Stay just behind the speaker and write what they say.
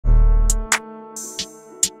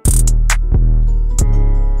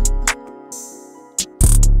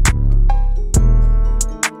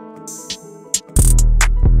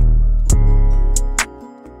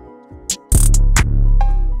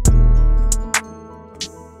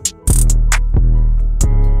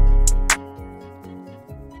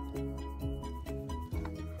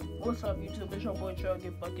It's your boy Trail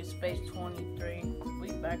Get Bucket Space 23.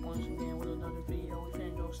 We back once again with another video. We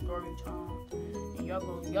finna do a story time. And y'all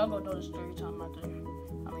go do the story time after.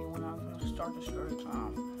 When I'm finna start the story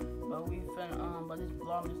time. But we finna but this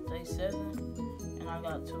vlog is day 7. And I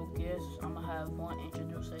got 2 guests. I'ma have one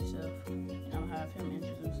introduce himself. And I'm gonna have him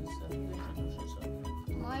introduce himself. You introduce yourself.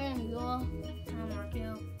 My name is y'all. I'm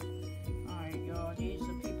Raquel. Alright, y'all. These are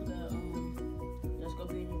the people that's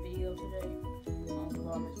gonna be in the video today.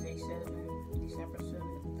 Vlogmas day 7, December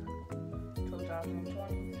 7th,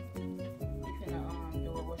 2020. We finna do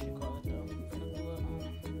a what you call it though. We finna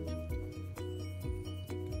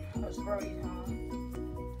do a story time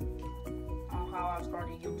on how I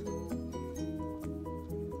started YouTube.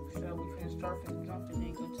 So we finna start from the jump and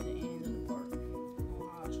then go to the end of the part on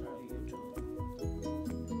how I started YouTube.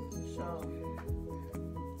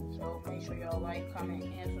 So make sure y'all like, comment,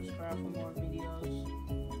 and subscribe for more videos.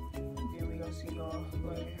 We'll see y'all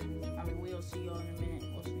later. We'll see y'all in a minute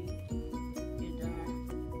once we get done.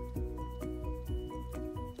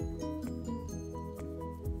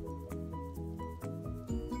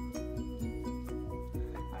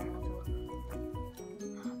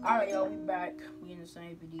 Alright, y'all, we back. We in the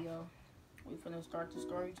same video. We finna start the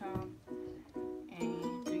story time.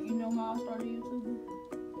 And do you know how I started YouTube?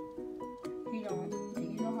 He don't. Do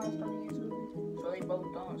you know how I started YouTube? So they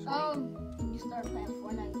both don't. So you start playing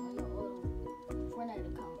Fortnite on your old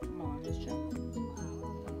Fortnite account. Come on, this channel.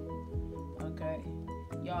 Okay.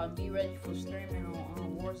 Y'all be ready for streaming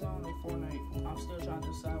on Warzone or Fortnite. I'm still trying to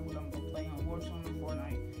decide what I'm gonna play on Warzone or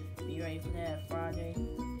Fortnite. Be ready for that Friday,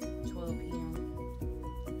 12 p.m.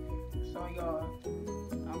 So y'all,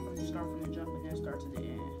 I'm gonna start from the jump and then start to the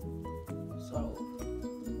end. So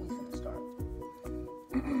we finna start.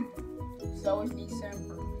 So it's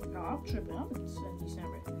December. No, I'm tripping. I'm in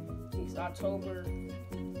December. It's October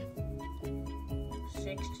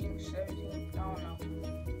 16th, 17th, I don't know.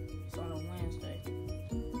 It's on a Wednesday.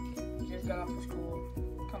 Just got off of school,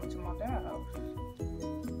 coming to my dad's house.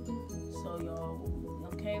 So y'all,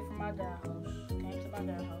 came from my dad's house. Came to my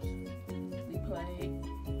dad's house. We played.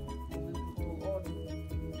 We were older.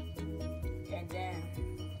 And then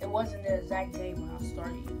it wasn't the exact day when I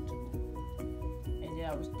started YouTube. And then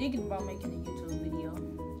I was thinking about making a YouTube video.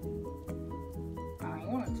 I ain't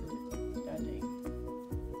wanted to that day.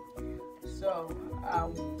 So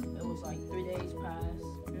it was like 3 days passed,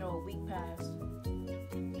 no, a week passed.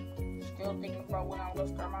 Still thinking about when I was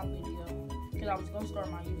gonna start my video, cause I was gonna start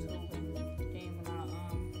my YouTube, and then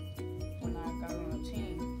when I got on the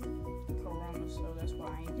team, Corona, so that's why I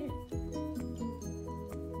ain't did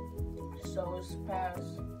it. So it's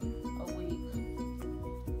past a week.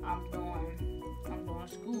 I'm doing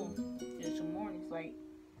school. It's the morning, it's like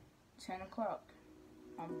 10 o'clock.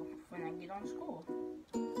 I'm finna get on school.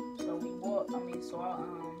 So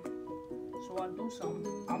I do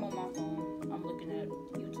something. I'm on my phone. I'm looking at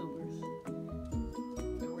YouTubers.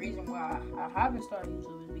 The reason why I haven't started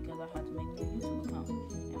YouTube is because I had to make a YouTube account.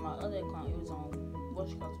 And my other account, it was on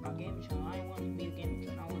my gaming channel. I didn't want it to be a gaming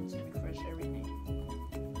channel. I wanted to refresh everything.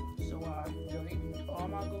 So I deleted all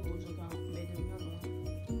my Google's account, made another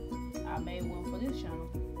one. I made one for this channel.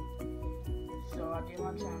 So I did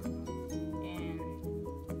my channel.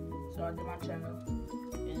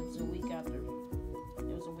 And it was a week after.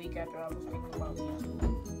 It was a week after I was thinking about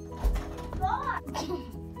YouTube.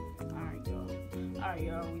 Alright,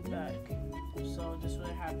 y'all, we back. So this is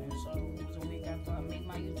what happened. So it was a week after I made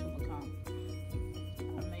my YouTube account.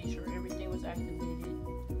 I made sure everything was activated.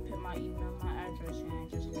 Put my email, my address in,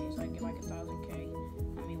 just in case I get like 1,000K.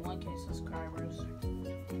 1K subscribers.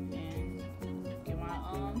 And get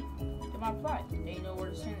my plot. They know where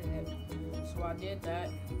to send it at. So I did that.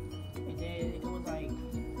 And then it was like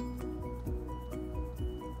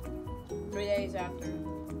 3 days after,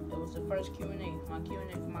 it was the first Q&A, my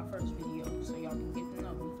Q&A for my first video, so y'all can get to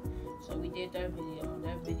know me. So we did that video.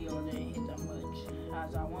 That video didn't hit that much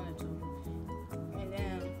as I wanted to. And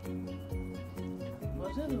then,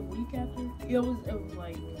 was it a week after? It was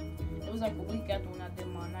like a week after when I did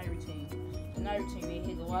my night routine. The night routine, it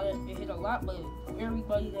hit a lot, but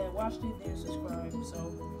everybody that watched it didn't subscribe.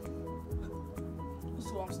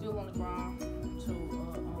 So I'm still on the grind to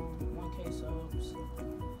 1K subs.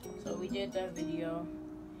 So we did that video,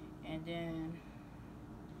 and then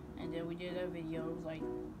we did that video. It was like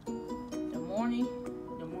the morning.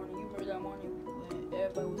 You remember that morning when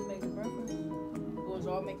everybody was making breakfast? We was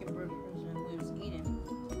all making breakfast and we was eating.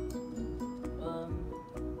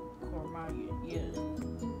 Yeah.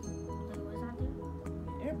 Was I there?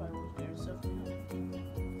 Everybody was there except for him.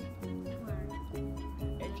 Where?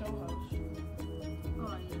 At your house. Oh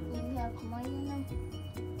yeah. Did we have Kamaya in them?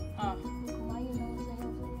 Huh? Kamaya know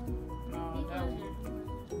what they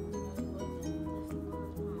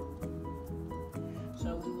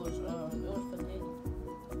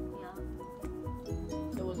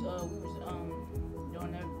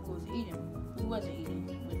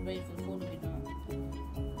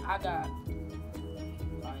I got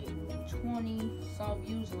like 20 some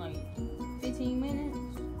views in like 15 minutes.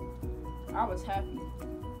 I was happy.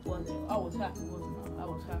 I was happy, wasn't I? I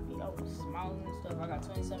was happy. I was smiling and stuff. I got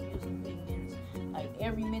 27 views in 15 minutes. Like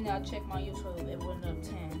every minute I checked my YouTube, it went up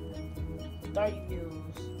 10, 30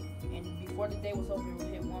 views. And before the day was over, it would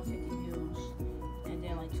hit 150 views. And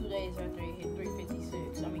then like 2 days after, it hit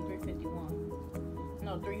 351.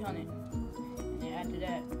 No, 300. And then after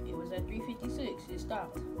that, it was at 356. It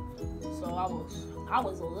stopped. So I was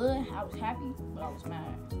happy, but I was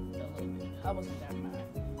mad a little bit. I wasn't that mad.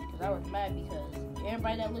 I was mad because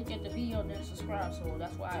everybody that looked at the video didn't subscribe, so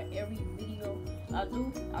that's why every video I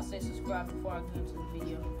do, I say subscribe before I get into the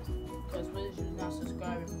video. Because what is you not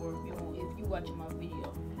subscribing for if you watching my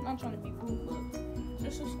video? I'm not trying to be rude, but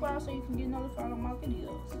just subscribe so you can get notified on my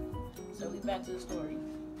videos. So we back to the story.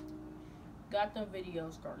 Got the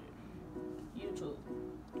video started. YouTube.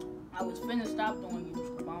 I was finna stop doing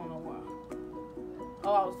YouTube. I don't know why.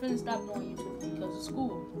 Oh, I was finna stop doing YouTube because of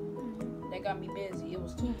school. That got me busy. It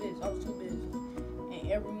was too busy. I was too busy.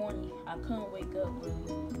 And every morning I couldn't wake up really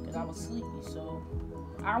because I was sleepy. So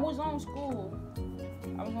I was on school.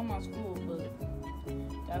 I was on my school, but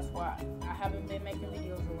that's why I haven't been making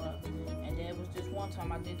videos a lot. And then it was just one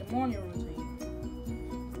time I did the morning routine.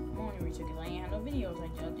 Because I ain't had no videos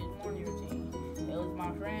like that. I did the morning routine. It was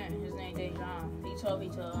my friend. His name Dejan. He told me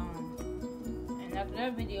to and after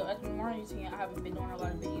that video, after the morning routine, I haven't been doing a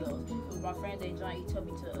lot of videos. It was my friend Dejan. He told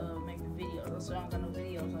me to make a video. So I don't got no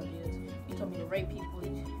videos like this. He told me to rate people,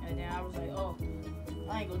 and then I was like, oh,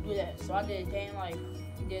 I ain't gonna do that. So I did a day in life.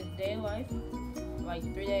 Did a day in life. Like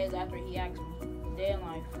 3 days after he asked me, day in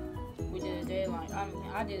life. We did a day in life.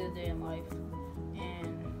 I did a day in life,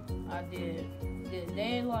 and I did a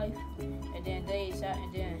day in life, and then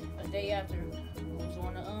a day after was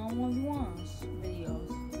on the 1v1s videos,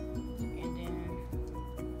 and then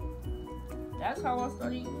that's how I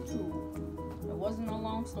started YouTube. It wasn't a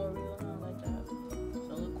long story or nothing like that.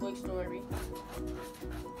 So a quick story.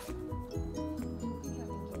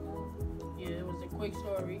 Yeah, it was a quick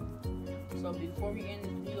story. So before we end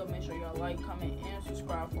this video, make sure y'all like, comment, and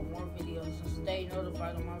subscribe for more videos, and stay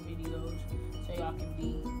notified on my videos so y'all can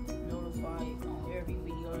be notified on every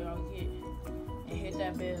video y'all get. And hit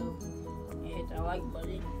that bell and hit that like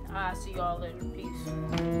button. I'll see y'all later. Peace.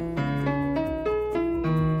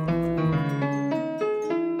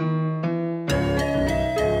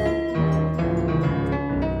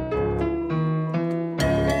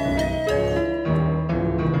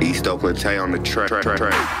 East Oakland Tay on the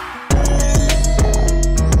track.